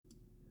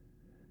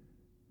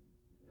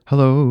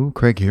Hello,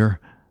 Craig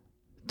here.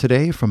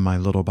 Today, from my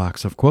little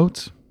box of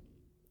quotes: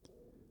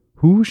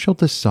 who shall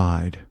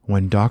decide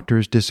when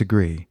doctors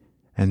disagree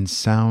and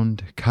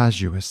sound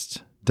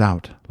casuists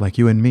doubt like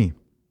you and me?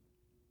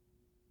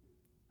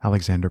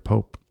 Alexander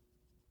Pope.